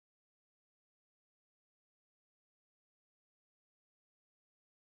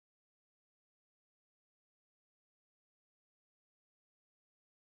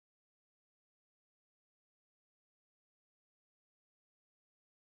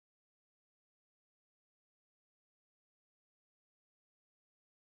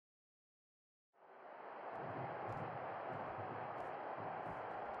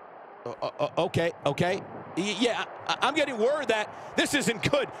Okay. Yeah, I'm getting word that this isn't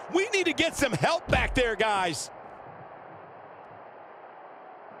good. We need to get some help back there, guys.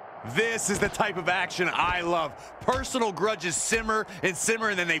 This is the type of action I love. Personal grudges simmer, and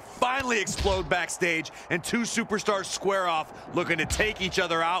then they finally explode backstage, and two superstars square off, looking to take each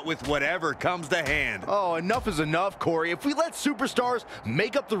other out with whatever comes to hand. Oh, enough is enough, Corey. If we let superstars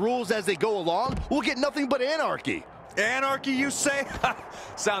make up the rules as they go along, we'll get nothing but anarchy. Anarchy, you say?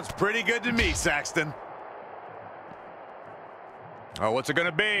 Sounds pretty good to me, Saxton. Oh, what's it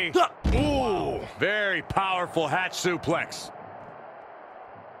gonna be? Ooh, very powerful hatch suplex.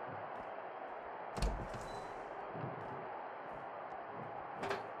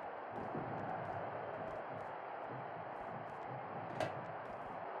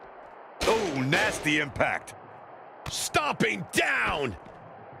 Oh, nasty impact. Stomping down.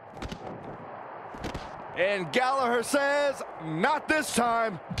 And Gallagher says, not this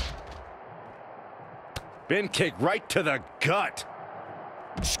time. Bin kick right to the gut.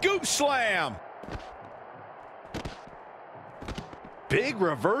 Scoop slam. Big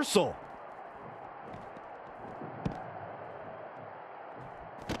reversal.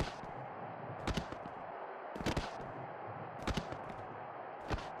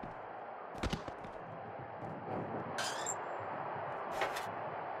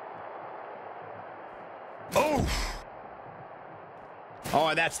 Oh,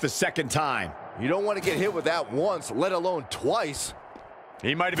 and that's the second time. You don't want to get hit with that once, let alone twice.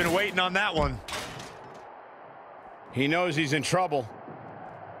 He might have been waiting on that one. He knows he's in trouble.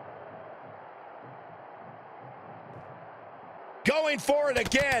 Going for it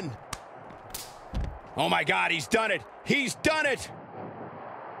again. Oh my God, he's done it. He's done it.